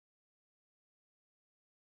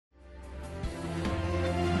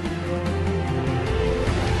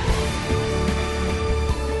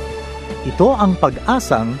Ito ang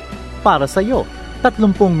Pag-asang para sa iyo.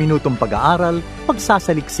 30 minutong pag-aaral,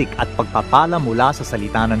 pagsasaliksik at pagpapala mula sa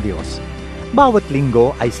salita ng Diyos. Bawat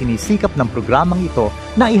linggo ay sinisikap ng programang ito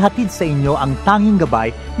na ihatid sa inyo ang tanging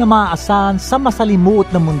gabay na maaasahan sa masalimuot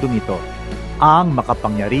na mundong ito, ang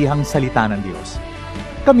makapangyarihang salita ng Diyos.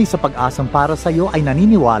 Kami sa Pag-asang para sa iyo ay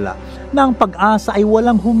naniniwala na ang pag-asa ay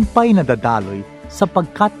walang humpay na dadaloy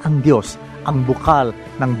sapagkat ang Diyos ang bukal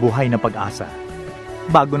ng buhay na pag-asa.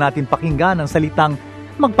 Bago natin pakinggan ang salitang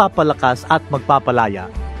magpapalakas at magpapalaya,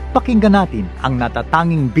 pakinggan natin ang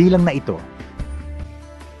natatanging bilang na ito.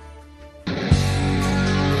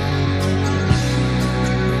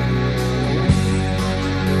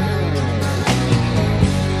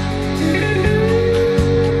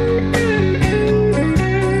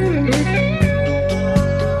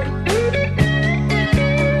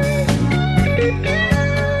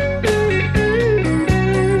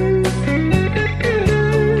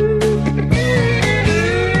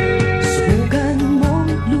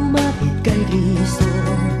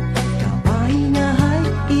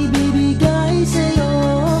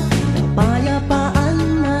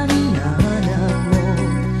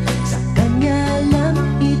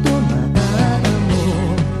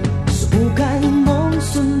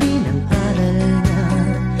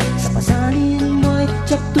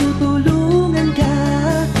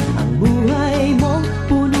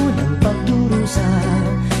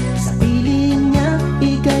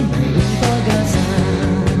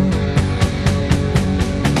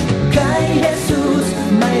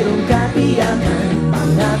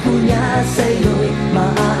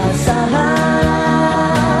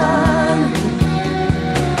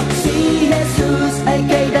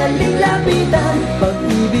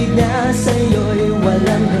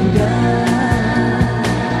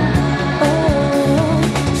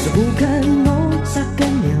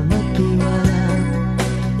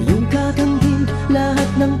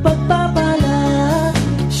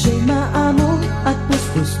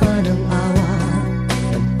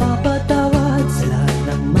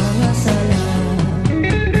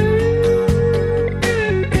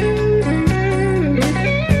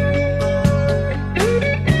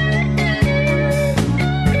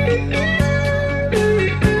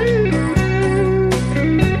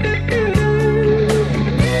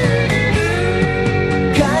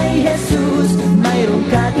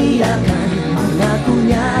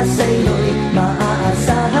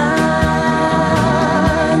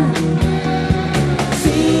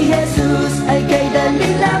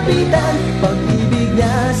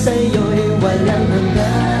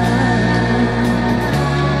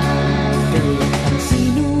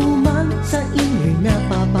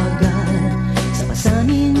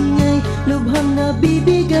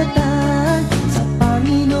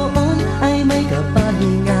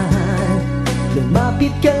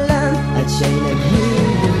 Lumapit ka lang at siya'y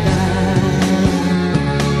naghihintay.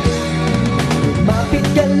 Lumapit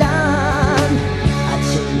ka lang at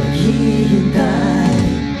siya'y naghihintay.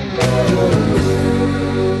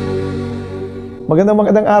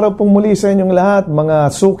 Magandang araw pong muli sa inyong lahat,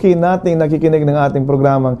 mga suki nating nakikinig ng ating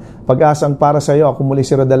programang Pag-asang para sa iyo. Ako muli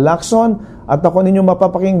si Rodel Lacson at ako ninyong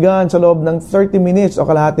mapapakinggan sa loob ng 30 minutes o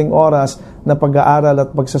kalahating oras na pag-aaral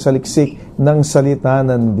at pagsasaliksik ng salita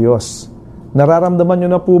ng Diyos. Nararamdaman nyo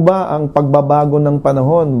na po ba ang pagbabago ng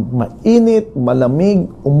panahon? Mainit,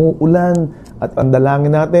 malamig, umuulan, at ang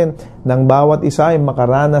dalangin natin ng bawat isa ay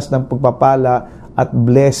makaranas ng pagpapala at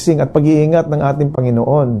blessing at pag-iingat ng ating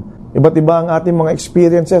Panginoon. Iba't iba ang ating mga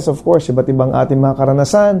experiences, of course, iba't iba ang ating mga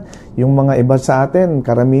karanasan. Yung mga iba sa atin,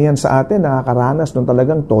 karamihan sa atin, nakakaranas ng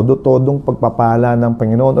talagang todo-todong pagpapala ng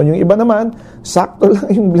Panginoon. O yung iba naman, sakto lang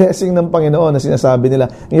yung blessing ng Panginoon na sinasabi nila.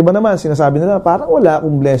 Yung iba naman, sinasabi nila, parang wala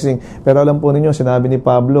akong blessing. Pero alam po ninyo, sinabi ni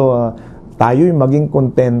Pablo, tayo'y maging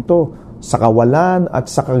kontento sa kawalan at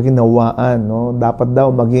sa kaginawaan, no? Dapat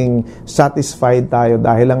daw maging satisfied tayo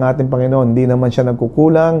dahil ang ating Panginoon hindi naman siya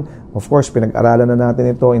nagkukulang. Of course, pinag-aralan na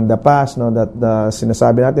natin ito in the past, no? That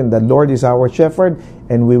sinasabi natin, the Lord is our shepherd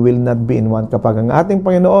and we will not be in want. Kapag ang ating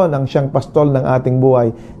Panginoon ang siyang pastol ng ating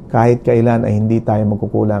buhay, kahit kailan ay hindi tayo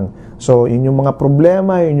magkukulang. So, yun yung mga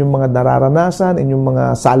problema, yun yung mga nararanasan, yun yung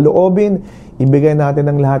mga saloobin, ibigay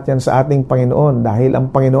natin ang lahat yan sa ating Panginoon dahil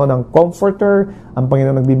ang Panginoon ang comforter, ang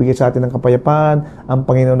Panginoon nagbibigay sa atin ng kapayapaan, ang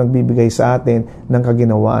Panginoon nagbibigay sa atin ng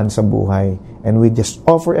kaginawaan sa buhay. And we just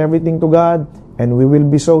offer everything to God and we will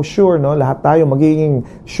be so sure, no? Lahat tayo, magiging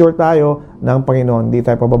sure tayo ng Panginoon. Hindi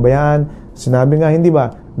tayo pababayaan. Sinabi nga, hindi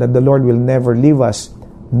ba, that the Lord will never leave us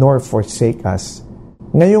nor forsake us.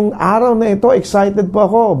 Ngayong araw na ito, excited po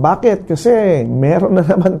ako. Bakit? Kasi meron na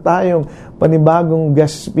naman tayong panibagong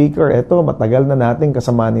guest speaker. Ito, matagal na natin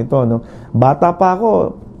kasama nito, no? Bata pa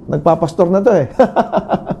ako, nagpapastor na to eh.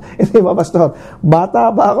 Hindi ba, pastor?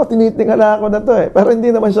 Bata pa ako, tinitingala ako na to eh. Pero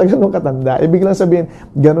hindi naman siya ganun katanda. Ibig lang sabihin,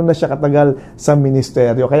 ganun na siya katagal sa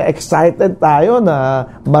ministeryo. Kaya excited tayo na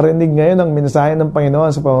marinig ngayon ang mensahe ng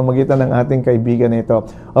Panginoon sa pamamagitan ng ating kaibigan na ito.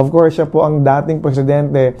 Of course, siya po ang dating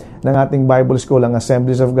presidente ng ating Bible School, ang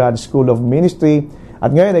Assemblies of God School of Ministry.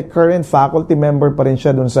 At ngayon ay current faculty member pa rin siya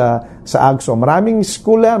dun sa AGSO. Maraming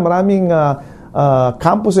school yan, maraming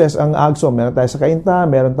campuses ang AGSO. Meron tayo sa Cainta,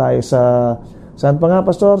 meron tayo sa saan pa nga,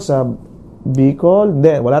 pastor? Sa Bicol?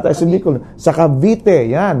 Hindi, wala tayo sa Bicol. Sa Cavite,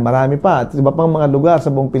 yan, marami pa. At iba pang mga lugar sa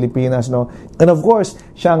buong Pilipinas, no? And of course,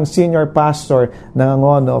 siyang senior pastor ng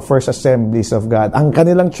First Assemblies of God. Ang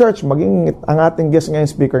kanilang church, maging ang ating guest ngayon,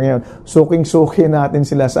 speaker ngayon, suking-suki natin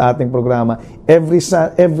sila sa ating programa.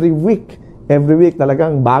 Every week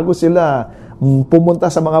talagang bago sila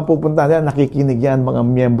pumunta sa mga pupunta nila, nakikinig yan mga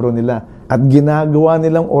miyembro nila. At ginagawa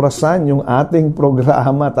nilang orasan yung ating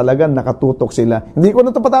programa. Talagang nakatutok sila. Hindi ko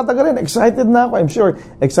na ito patatagalin. Excited na ako. I'm sure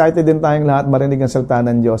excited din tayong lahat marinig ang salita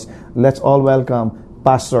ng Diyos. Let's all welcome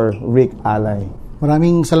Pastor Rick Alay.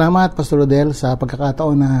 Maraming salamat, Pastor Rodel, sa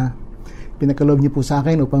pagkakataon na pinakalob niyo po sa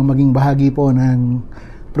akin upang maging bahagi po ng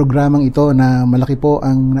programang ito na malaki po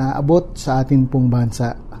ang naabot sa atin pong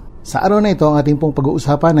bansa. Sa araw na ito, ang ating pong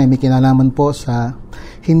pag-uusapan ay may kinalaman po sa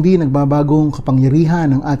hindi nagbabagong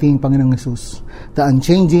kapangyarihan ng ating Panginoong Hesus, the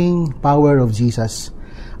unchanging power of Jesus.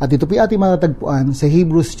 At ito po ating matatagpuan sa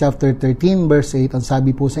Hebrews chapter 13 verse 8, ang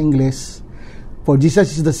sabi po sa Ingles, "For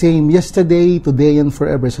Jesus is the same yesterday, today, and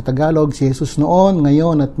forever." Sa Tagalog, si Jesus noon,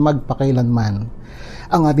 ngayon, at magpakailanman.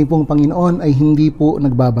 Ang ating pong Panginoon ay hindi po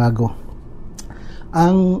nagbabago.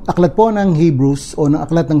 Ang aklat po ng Hebrews o ng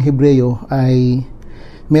aklat ng Hebreo ay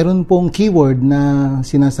meron pong keyword na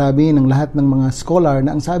sinasabi ng lahat ng mga scholar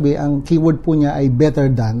na ang keyword po niya ay better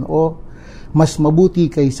than o mas mabuti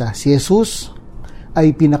kaysa. Si Jesus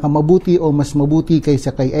ay pinakamabuti o mas mabuti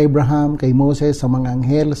kaysa kay Abraham, kay Moses, sa mga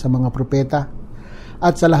anghel, sa mga propeta,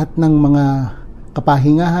 at sa lahat ng mga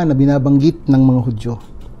kapahingahan na binabanggit ng mga Hudyo.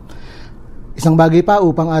 Isang bagay pa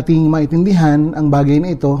upang ating maintindihan ang bagay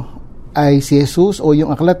na ito ay si Jesus o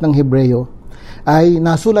yung aklat ng Hebreo ay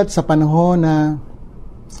nasulat sa panahon na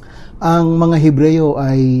ang mga Hebreo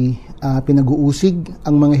ay pinag-uusig,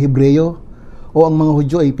 ang mga Hebreo o ang mga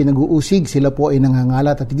Hudyo ay pinag-uusig, sila po ay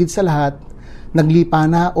nangangalat at higit sa lahat,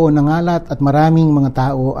 naglipana o nangalat at maraming mga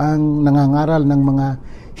tao ang nangangaral ng mga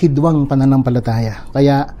hidwang pananampalataya.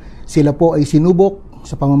 Kaya sila po ay sinubok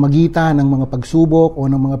sa pamamagitan ng mga pagsubok o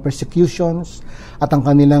ng mga persecutions at ang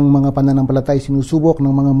kanilang mga pananampalataya sinusubok ng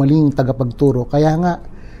mga maling tagapagturo. Kaya nga,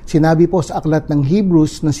 sinabi po sa aklat ng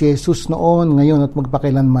Hebrews na si Jesus noon, ngayon at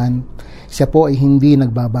magpakailanman, siya po ay hindi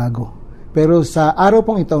nagbabago. Pero sa araw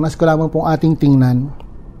pong ito, nais ko lamang pong ating tingnan,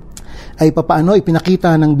 ay papaano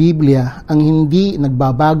ipinakita ng Biblia ang hindi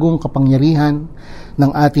nagbabagong kapangyarihan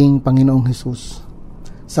ng ating Panginoong Hesus.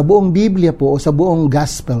 Sa buong Biblia po o sa buong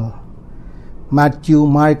Gospel, Matthew,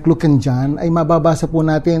 Mark, Luke, and John, ay mababasa po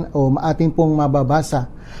natin o ating pong mababasa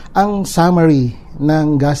ang summary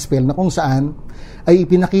ng Gospel na kung saan ay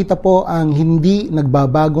ipinakita po ang hindi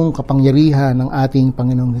nagbabagong kapangyarihan ng ating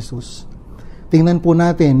Panginoong Hesus. Tingnan po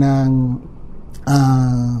natin ng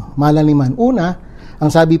malaliman. Una, ang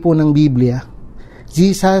sabi po ng Biblia,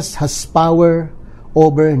 Jesus has power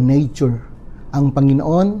over nature. Ang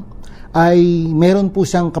Panginoon ay meron po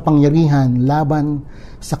siyang kapangyarihan laban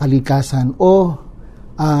sa kalikasan o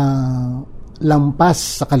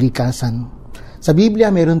lampas sa kalikasan. Sa Biblia,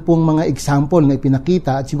 meron pong mga example na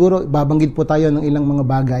ipinakita at siguro babanggit po tayo ng ilang mga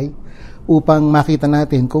bagay upang makita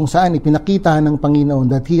natin kung saan ipinakita ng Panginoon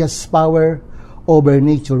that He has power over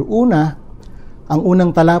nature. Una, ang unang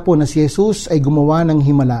tala po na si Jesus ay gumawa ng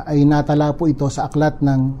himala ay natala po ito sa aklat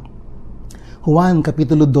ng Juan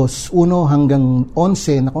Kapitulo 2, 1 hanggang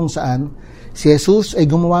 11 na kung saan si Jesus ay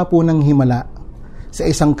gumawa po ng himala sa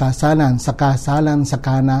isang kasalan sa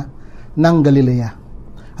Kana ng Galilea.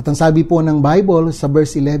 At ang sabi po ng Bible sa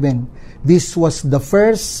verse 11, this was the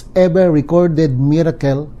first ever recorded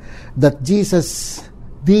miracle that Jesus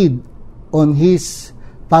did on His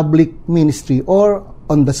public ministry or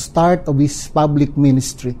on the start of His public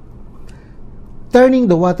ministry. Turning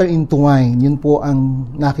the water into wine, yun po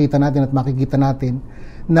ang nakita natin at makikita natin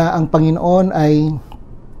na ang Panginoon ay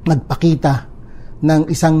nagpakita ng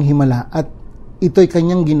isang himala at ito'y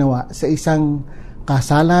kanyang ginawa sa isang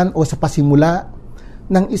kasalan o sa pasimula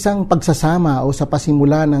ng isang pagsasama o sa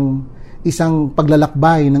pasimula ng isang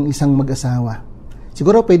paglalakbay ng isang mag-asawa.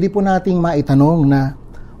 Siguro pwede po nating maitanong na,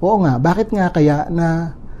 oo nga, bakit nga kaya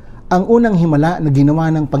na ang unang himala na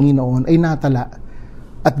ginawa ng Panginoon ay natala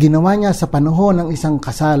at ginawa niya sa panahon ng isang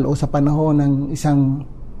kasal o sa panahon ng isang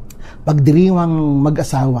pagdiriwang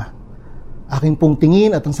mag-asawa. Aking pong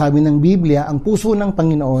tingin at ang sabi ng Biblia, ang puso ng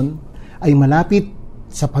Panginoon ay malapit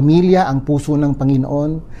sa pamilya, ang puso ng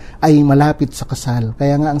Panginoon ay malapit sa kasal.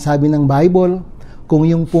 Kaya nga ang sabi ng Bible, kung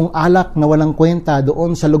yung pong alak na walang kwenta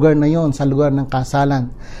doon sa lugar na yon, sa lugar ng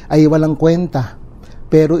kasalan, ay walang kwenta,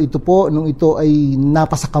 pero ito po, nung ito ay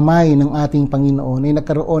napasakamay ng ating Panginoon, ay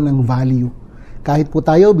nagkaroon ng value. Kahit po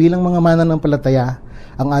tayo bilang mga mananampalataya,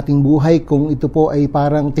 ang ating buhay, kung ito po ay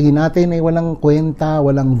parang tingin natin ay walang kwenta,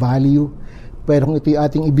 walang value, pero kung ito ay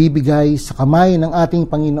ating ibibigay sa kamay ng ating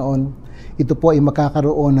Panginoon, ito po ay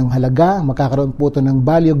makakaroon ng halaga, makakaroon po ito ng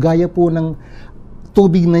value, gaya po ng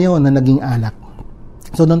tubig na yon na naging alak.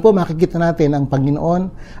 So doon po makikita natin ang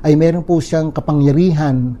Panginoon ay meron po siyang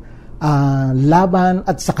kapangyarihan laban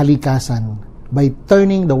at sa kalikasan by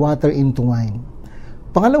turning the water into wine.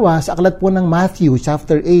 Pangalawa, sa aklat po ng Matthew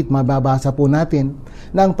chapter 8, mababasa po natin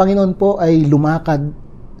na ang Panginoon po ay lumakad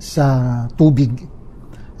sa tubig.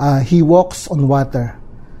 He walks on water.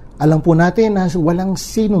 Alam po natin na walang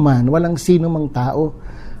sino mang tao,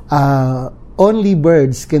 only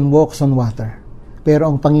birds can walk on water.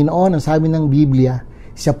 Pero ang Panginoon, ang sabi ng Biblia,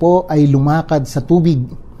 siya po ay lumakad sa tubig.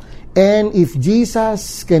 And if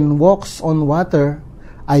Jesus can walk on water,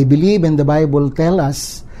 I believe and the Bible tell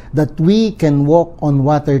us that we can walk on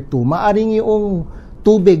water too. Maaring yung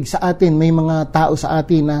tubig sa atin, may mga tao sa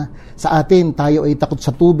atin na sa atin tayo ay takot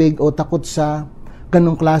sa tubig o takot sa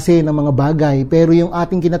ganong klase ng mga bagay. Pero yung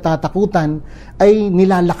ating kinatatakutan ay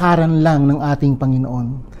nilalakaran lang ng ating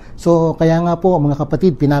Panginoon. So, kaya nga po, mga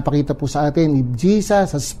kapatid, pinapakita po sa atin, if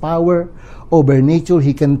Jesus has power over nature,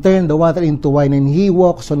 He can turn the water into wine and He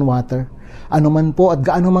walks on water. Ano man po at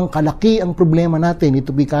gaano man kalaki ang problema natin,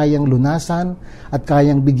 ito be kayang lunasan at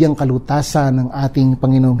kayang bigyang kalutasan ng ating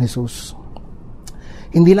Panginoong Jesus.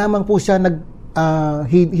 Hindi lamang po siya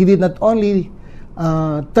He did not only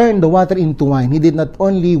turn the water into wine, He did not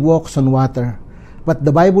only walks on water, but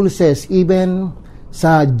the Bible says, even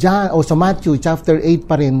sa Matthew chapter 8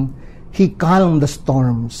 pa rin, He calmed the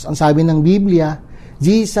storms. Ang sabi ng Biblia,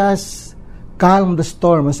 Jesus calmed the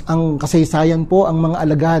storms. Ang kasaysayan po, ang mga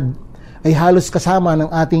alagad ay halos kasama ng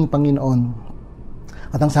ating Panginoon.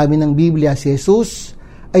 At ang sabi ng Biblia, si Jesus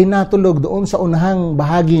ay natulog doon sa unahang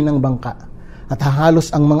bahagi ng bangka. At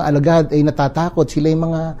halos ang mga alagad ay natatakot. Sila ay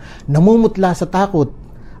mga namumutla sa takot.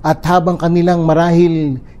 At habang kanilang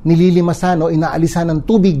marahil nililimasan o inaalisan ng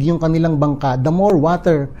tubig yung kanilang bangka, the more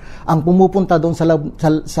water ang pumupunta doon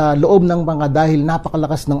sa loob ng bangka dahil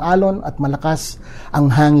napakalakas ng alon at malakas ang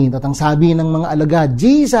hangin. At ang sabi ng mga alagad,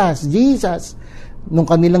 Jesus, Jesus! Nung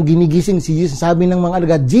kanilang ginigising si Jesus, sabi ng mga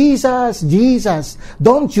alagad, Jesus, Jesus,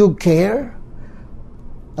 don't you care?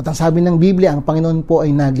 At ang sabi ng Biblia, ang Panginoon po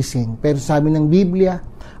ay nagising. Pero sabi ng Biblia,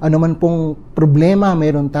 ano man pong problema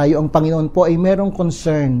meron tayo, ang Panginoon po ay merong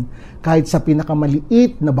concern kahit sa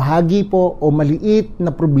pinakamaliit na bahagi po o maliit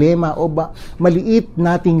na problema o maliit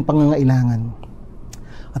nating pangangailangan.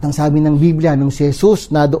 At ang sabi ng Biblia, nung si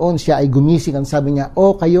Jesus na doon siya ay gumising, ang sabi niya,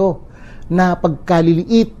 kayo na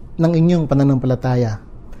pagkaliliit ng inyong pananampalataya.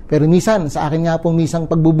 Pero minsan, sa akin nga pong misang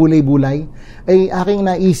pagbubulay-bulay, ay aking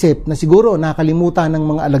naisip na siguro nakalimutan ng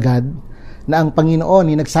mga alagad na ang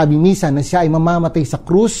Panginoon ay nagsabi minsan na siya ay mamamatay sa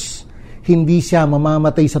krus, hindi siya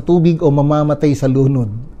mamamatay sa tubig o mamamatay sa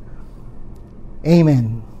lunod.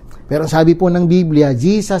 Amen. Pero sabi po ng Biblia,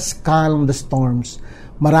 Jesus calmed the storms.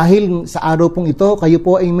 Marahil sa araw pong ito, kayo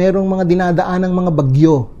po ay merong mga dinadaan ng mga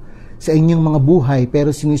bagyo sa inyong mga buhay, pero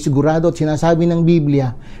sinisigurado at sinasabi ng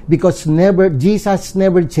Biblia, because Jesus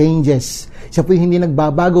never changes. Siya po hindi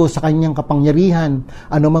nagbabago sa kanyang kapangyarihan.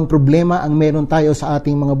 Anumang problema ang meron tayo sa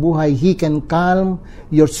ating mga buhay, He can calm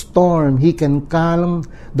your storm. He can calm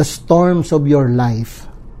the storms of your life.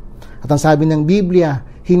 At ang sabi ng Biblia,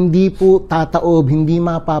 hindi po tataob, hindi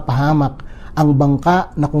mapapahamak ang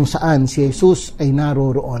bangka na kung saan si Jesus ay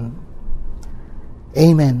naroroon.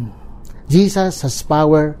 Amen. Jesus has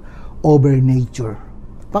power over nature.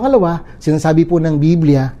 Pangalawa, sinasabi po ng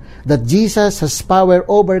Biblia that Jesus has power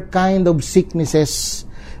over kind of sicknesses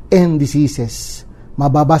and diseases.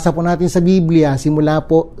 Mababasa po natin sa Biblia, simula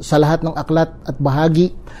po sa lahat ng aklat at bahagi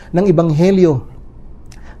ng Ebanghelyo,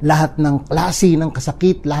 lahat ng klase ng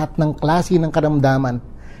kasakit, lahat ng klase ng karamdaman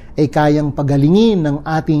ay kayang pagalingin ng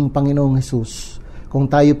ating Panginoong Hesus kung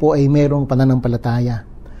tayo po ay merong pananampalataya.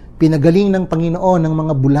 Pinagaling ng Panginoon ng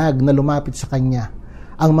mga bulag na lumapit sa Kanya.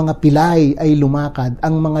 Ang mga pilay ay lumakad,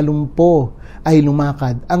 ang mga lumpo ay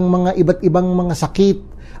lumakad, ang mga iba't ibang mga sakit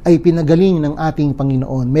ay pinagaling ng ating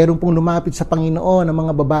Panginoon. Meron pong lumapit sa Panginoon ng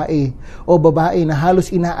mga babae na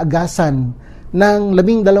halos inaagasan ng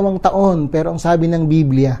 12 taon, pero ang sabi ng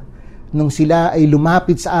Biblia, nung sila ay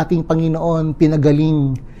lumapit sa ating Panginoon,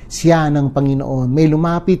 pinagaling siya ng Panginoon. May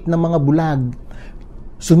lumapit na mga bulag.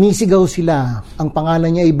 Sumisigaw sila. Ang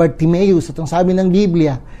pangalan niya ay Bartimeus. At ang sabi ng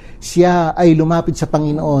Biblia, siya ay lumapit sa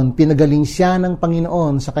Panginoon. Pinagaling siya ng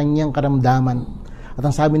Panginoon sa kanyang karamdaman. At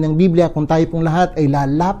ang sabi ng Biblia, kung tayo pong lahat ay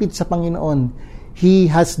lalapit sa Panginoon,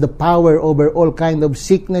 He has the power over all kind of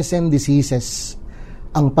sickness and diseases.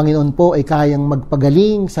 Ang Panginoon po ay kayang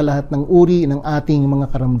magpagaling sa lahat ng uri ng ating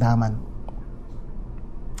mga karamdaman.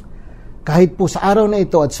 Kahit po sa araw na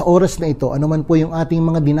ito at sa oras na ito, anuman po yung ating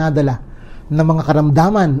mga dinadala na mga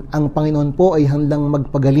karamdaman, ang Panginoon po ay handang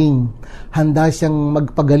magpagaling. Handa siyang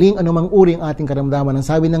magpagaling anumang uri ng ating karamdaman. Ang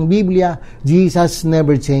sabi ng Biblia, Jesus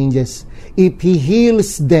never changes. If He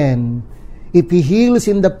heals then, if He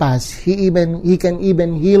heals in the past, He can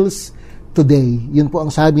even heals today. Yun po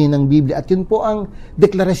ang sabi ng Biblia. At yun po ang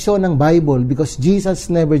deklarasyon ng Bible because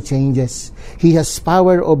Jesus never changes. He has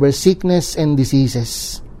power over sickness and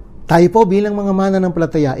diseases. Tayo po bilang mga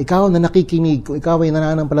mananampalataya, ikaw na nakikinig, kung ikaw ay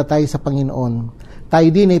nananampalataya sa Panginoon, tayo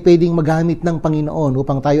din ay pwedeng magamit ng Panginoon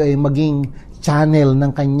upang tayo ay maging channel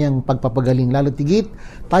ng kanyang pagpapagaling. Lalo tigit,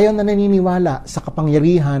 tayo na naniniwala sa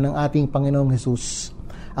kapangyarihan ng ating Panginoong Hesus.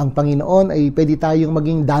 Ang Panginoon ay pwede tayong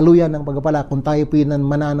maging daluyan ng pagpapala kung tayo po yun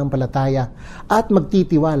mananampalataya at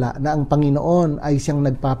magtitiwala na ang Panginoon ay siyang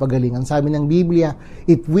nagpapagaling. Ang sabi ng Biblia,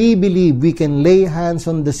 if we believe, we can lay hands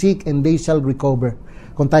on the sick and they shall recover.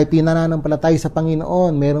 Kung tayo pinananampalataya sa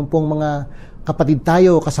Panginoon, meron pong mga kapatid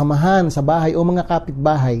tayo, kasamahan sa bahay o mga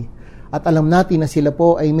kapitbahay, at alam natin na sila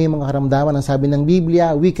po ay may mga karamdaman. Ang sabi ng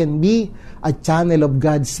Biblia, we can be a channel of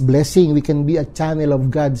God's blessing. We can be a channel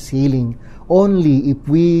of God's healing. Only if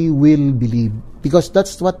we will believe. Because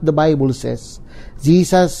that's what the Bible says.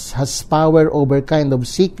 Jesus has power over kind of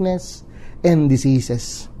sickness and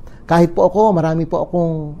diseases. Kahit po ako, marami po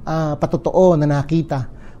akong patotoo na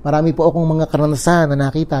nakita. Marami po akong mga karanasan na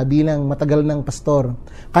nakita bilang matagal ng pastor.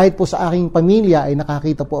 Kahit po sa aking pamilya ay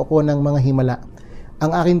nakakita po ako ng mga himala.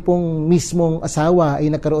 Ang akin pong mismong asawa ay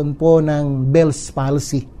nagkaroon po ng Bell's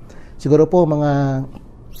palsy. Siguro po mga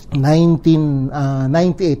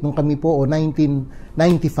 1998 nung kami po o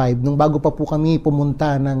 1995 nung bago pa po kami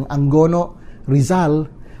pumunta ng Angono, Rizal,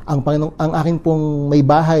 ang akin pong may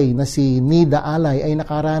bahay na si Nida Alay ay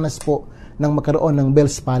nakaranas po ng magkaroon ng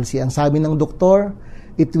Bell's palsy. Ang sabi ng doktor,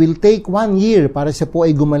 it will take 1 year para siya po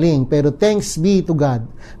ay gumaling. Pero thanks be to God,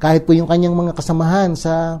 kahit po yung kanyang mga kasamahan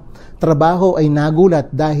sa trabaho ay nagulat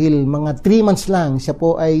dahil mga 3 months lang siya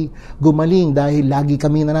po ay gumaling dahil lagi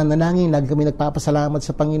kami nananalangin, lagi kami nagpapasalamat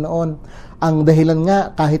sa Panginoon. Ang dahilan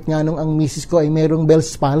nga, kahit nga nung ang misis ko ay merong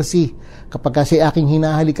Bell's palsy, kapag kasi aking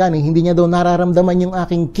hinahalikan, hindi niya daw nararamdaman yung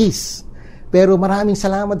aking kiss. Pero maraming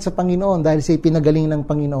salamat sa Panginoon dahil siya'y pinagaling ng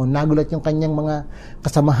Panginoon. Nagulat yung kanyang mga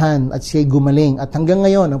kasamahan at siya'y gumaling. At hanggang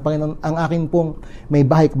ngayon, ang akin pong may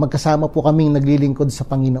bahay, magkasama po kaming naglilingkod sa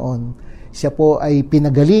Panginoon. Siya po ay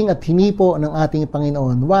pinagaling at hinipo ng ating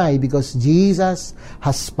Panginoon. Why? Because Jesus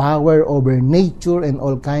has power over nature and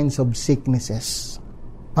all kinds of sicknesses.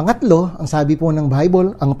 Pangatlo, ang sabi po ng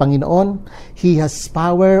Bible, ang Panginoon, He has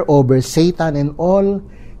power over Satan and all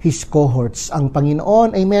His cohorts. Ang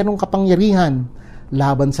Panginoon ay merong kapangyarihan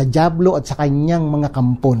laban sa dyablo at sa kanyang mga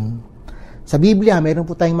kampon. Sa Biblia, meron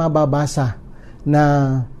po tayong mababasa na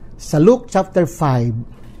sa Luke chapter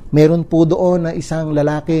 5, meron po doon na isang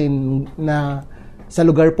lalaki na sa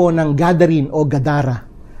lugar po ng Gadarene o Gadara,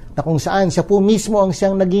 na kung saan siya po mismo ang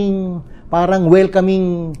siyang naging parang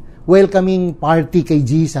welcoming party kay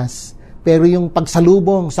Jesus. Pero yung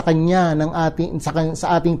pagsalubong sa kanya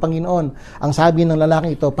sa ating Panginoon, ang sabi ng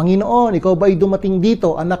lalaki ito, Panginoon, ikaw ba'y dumating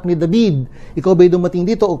dito, anak ni David? Ikaw ba'y dumating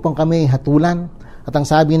dito upang kami hatulan? At ang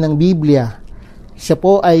sabi ng Biblia, siya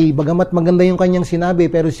po ay, bagamat maganda yung kanyang sinabi,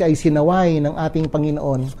 pero siya ay sinaway ng ating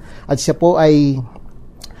Panginoon. At siya po ay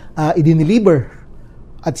idiniliber.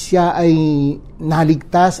 At siya ay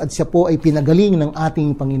naligtas at siya po ay pinagaling ng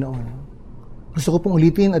ating Panginoon. Gusto ko pong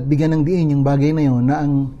ulitin at bigyan ng diin yung bagay na yun, na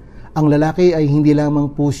ang lalaki ay hindi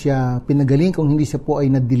lamang po siya pinagaling, kung hindi siya po ay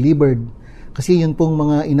na-delivered. Kasi yun pong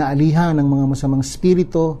mga inaalihan ng mga masamang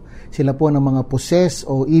spirito, sila po ng mga possess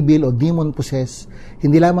o evil o demon possess,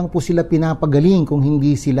 hindi lamang po sila pinapagaling kung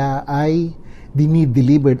hindi sila ay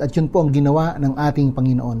dinidelivered. At yun po ang ginawa ng ating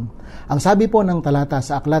Panginoon. Ang sabi po ng talata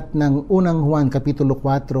sa aklat ng unang Juan Kapitulo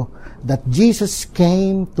 4, that Jesus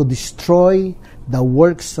came to destroy the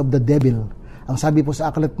works of the devil. Ang sabi po sa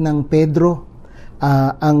aklat ng Pedro,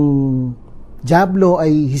 ang dyablo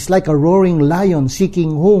ay he's like a roaring lion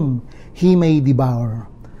seeking whom he may devour.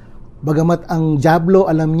 Bagamat ang dyablo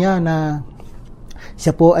alam niya na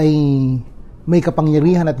siya po ay may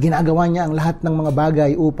kapangyarihan at ginagawa niya ang lahat ng mga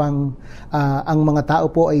bagay upang ang mga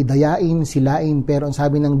tao po ay dayain, silain. Pero ang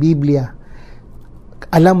sabi ng Biblia,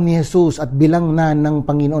 Alam ni Jesus at bilang na ng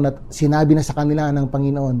Panginoon at sinabi na sa kanila ng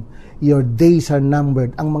Panginoon, your days are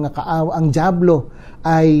numbered. Ang mga kaawa, ang dyablo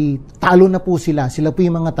ay talo na po sila. Sila po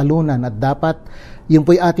yung mga talunan at dapat yun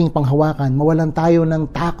po yung ating panghawakan. Mawalan tayo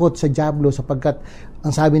ng takot sa dyablo sapagkat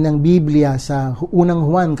ang sabi ng Biblia sa unang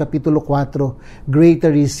Juan Kapitulo 4,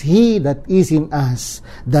 greater is He that is in us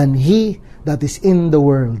than he that is in the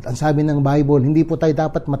world. Ang sabi ng Bible, hindi po tayo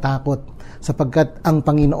dapat matakot sapagkat ang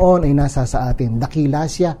Panginoon ay nasa sa atin. Dakila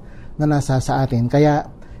siya na nasa sa atin. Kaya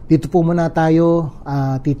dito po muna tayo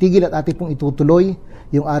titigil at ating pong itutuloy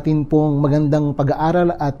yung ating pong magandang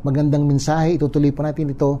pag-aaral at magandang mensahe. Itutuloy po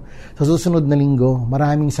natin ito sa susunod na linggo.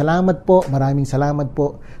 Maraming salamat po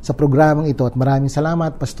sa programang ito at maraming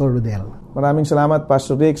salamat, Pastor Rodel. Maraming salamat,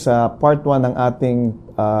 Pastor Rick, sa part 1 ng ating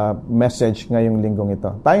message ngayong linggong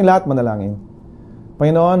ito. Tayong lahat manalangin.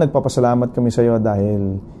 Panginoon, nagpapasalamat kami sa iyo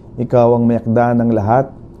dahil ikaw ang mayakda ng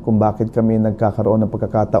lahat kung bakit kami nagkakaroon ng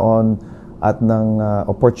pagkakataon at ng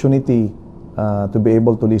opportunity to be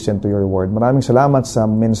able to listen to your word. Maraming salamat sa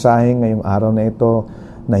mensahe ngayong araw na ito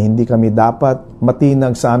na hindi kami dapat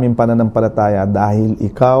matinag sa aming pananampalataya dahil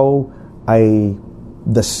ikaw ay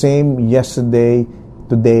the same yesterday,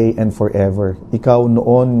 today, and forever. Ikaw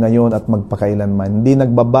noon, ngayon, at magpakailanman. Hindi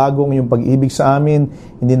nagbabago ang iyong pag-ibig sa amin,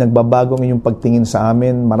 hindi nagbabago ang iyong pagtingin sa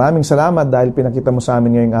amin. Maraming salamat dahil pinakita mo sa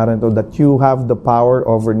amin ngayong araw ito that you have the power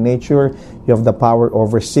over nature, you have the power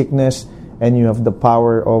over sickness, and you have the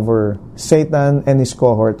power over Satan and his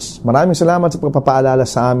cohorts. Maraming salamat sa pagpapaalala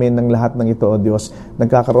sa amin ng lahat ng ito, O Diyos.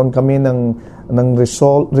 Nagkakaroon kami ng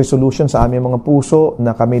resolution sa aming mga puso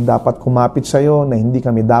na kami dapat kumapit sa iyo, na hindi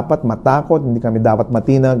kami dapat matakot, hindi kami dapat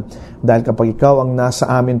matinag. Dahil kapag ikaw ang nasa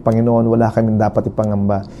amin, Panginoon, wala kami dapat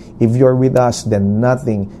ipangamba. If you're with us, then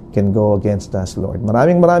nothing can go against us, Lord.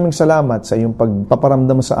 Maraming salamat sa iyong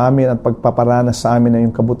pagpaparamdam sa amin at pagpaparanas sa amin ng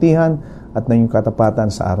iyong kabutihan at ng iyong katapatan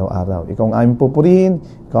sa araw-araw. Ikaw ang aming pupurihin,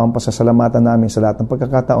 ikaw ang pasasalamatan namin sa lahat ng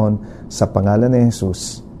pagkakataon, sa pangalan ni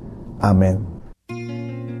Jesus. Amen.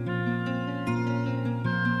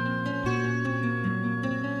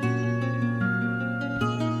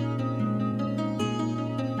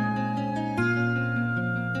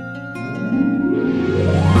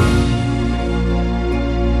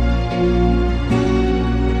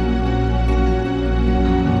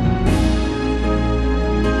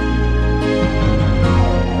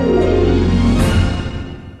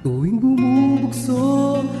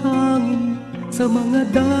 Sa mga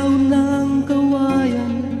daon ng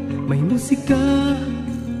kawayan, may musika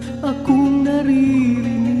akong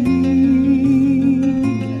naririnig.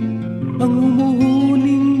 Ang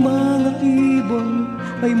humuhuning mga ibon,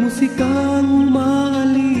 may musikang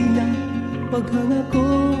umaalila. Paghanga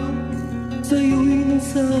ko sa'yo'y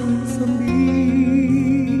nasasambit.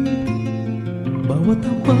 Bawat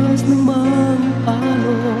hampas ng mga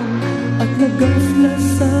alon at nagaslas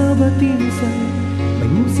sa batisan, may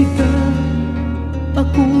musika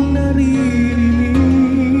akong naririnig.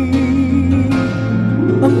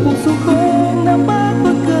 Ang puso kong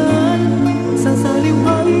napapagal, sa saliw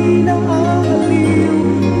ay nang-aaliw.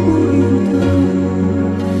 Purihin ka,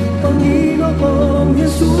 Panginoong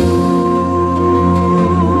Jesus.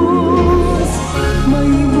 May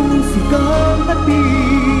musikang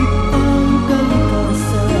hatid ang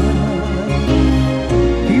kalikasan.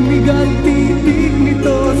 Himig at titig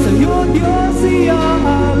nito sa'yo, Diyos,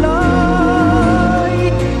 iaalay.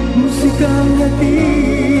 Musikang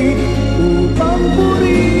hatid upang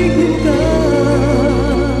purihin ka.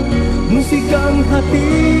 Musikang hatid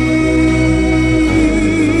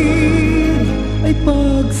ay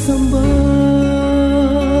pagsamba.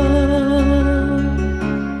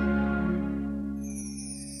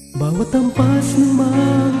 Bawat ampas ng mga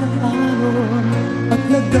araw at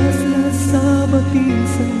nagaslas sa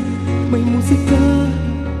batisan, may musika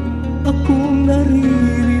akong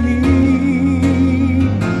naririnig.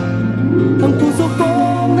 Ang puso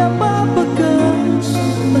kong napapagas,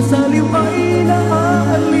 nasaliw ay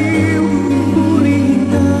naaaliw. Purihin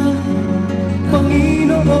ka,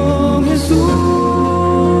 Panginoong Jesus.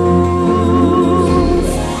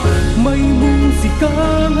 May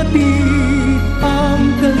musikang hatid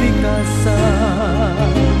ang kalikasan.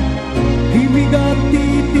 Himig at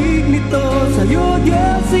titig nito sa'yo,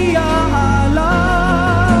 Diyos, iaalay.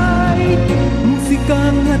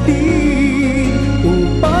 Musikang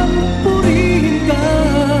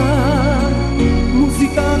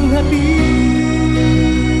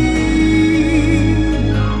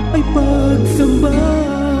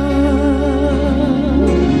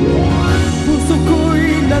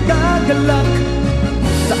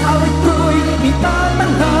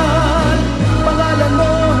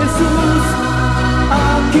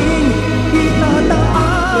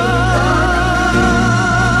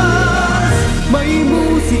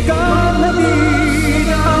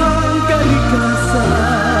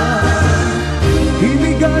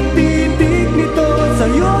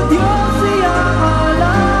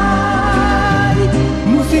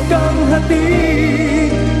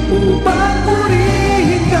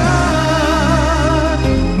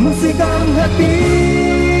hatid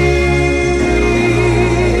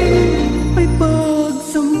ay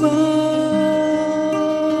pagsamba.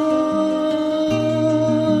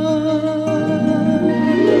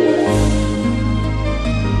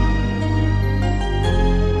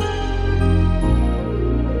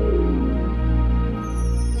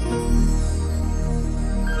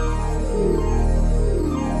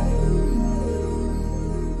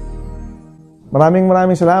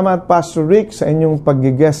 Maraming salamat, Pastor Rick, sa inyong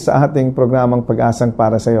pag-guest sa ating programang Pag-asang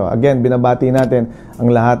para sa iyo. Again, binabati natin ang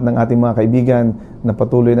lahat ng ating mga kaibigan na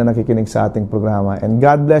patuloy na nakikinig sa ating programa. And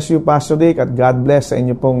God bless you, Pastor Rick, at God bless sa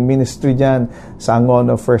inyo pong ministry dyan sa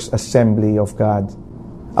Angono First Assembly of God.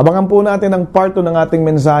 Abangan po natin ang part 2 ng ating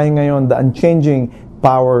mensahe ngayon, The Unchanging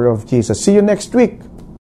Power of Jesus. See you next week!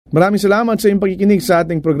 Maraming salamat sa iyong pagkikinig sa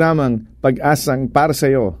ating programang Pag-asang para sa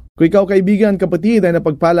iyo. Kung ikaw, kaibigan, kapatid, ay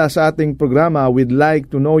napagpala sa ating programa, we'd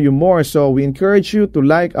like to know you more. So we encourage you to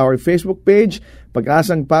like our Facebook page,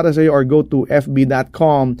 Pag-asang para sa iyo, or go to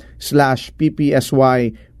fb.com/ppsy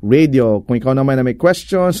radio. Kung ikaw naman na may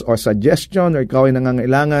questions or suggestion, or ikaw ay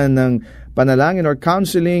nangangailangan ng panalangin or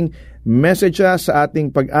counseling, message us sa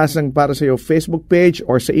ating Pag-asang para sa iyo Facebook page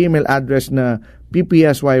or sa email address na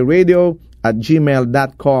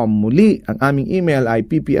ppsyradio@gmail.com. Muli, ang aming email ay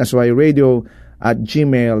ppsyradio@gmail.com.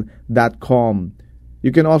 You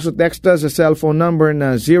can also text us a cellphone number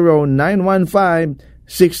na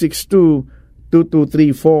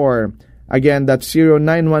 0915-662-2234. Again, that's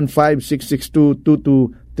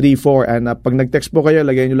 0915-662-2234. And pag nag-text po kayo,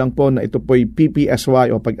 lagay nyo lang po na ito po'y PPSY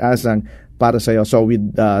o Pag-asang para sa iyo. So we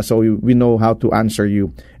know how to answer you.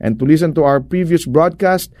 And to listen to our previous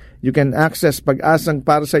broadcast, you can access Pag-asang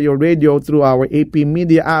para sa iyo radio through our AP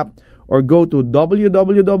Media app, or go to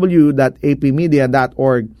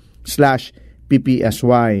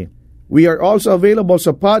www.apmedia.org/ppsy. We are also available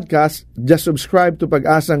sa podcast. Just subscribe to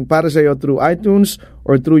Pag-asang para sa iyo through iTunes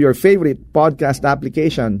or through your favorite podcast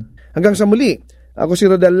application. Hanggang sa muli, ako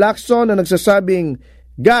si Rodel Lacson na nagsasabing,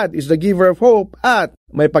 God is the giver of hope at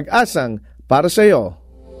may pag-asang para sa iyo.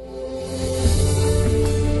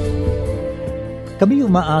 Kami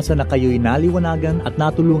umaasa na kayo'y naliwanagan at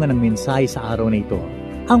natulungan ng mensahe sa araw na ito.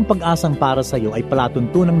 Ang Pag-asang para sa iyo ay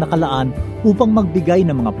palatuntunang nakalaan upang magbigay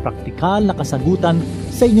ng mga praktikal na kasagutan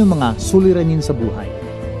sa inyong mga suliranin sa buhay.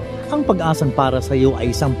 Ang Pag-asang para sa iyo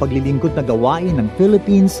ay isang paglilingkod na gawain ng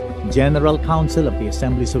Philippines General Council of the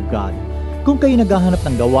Assemblies of God. Kung kayo naghahanap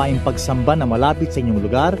ng gawaing pagsamba na malapit sa inyong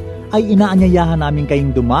lugar, ay inaanyayahan namin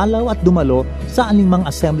kayong dumalaw at dumalo sa anumang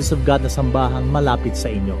Assemblies of God na sambahang malapit sa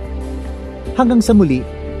inyo. Hanggang sa muli,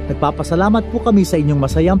 nagpapasalamat po kami sa inyong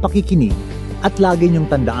masayang pakikinig at lagi niyong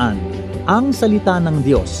tandaan, ang salita ng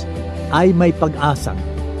Diyos ay may pag-asang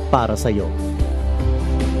para sa iyo.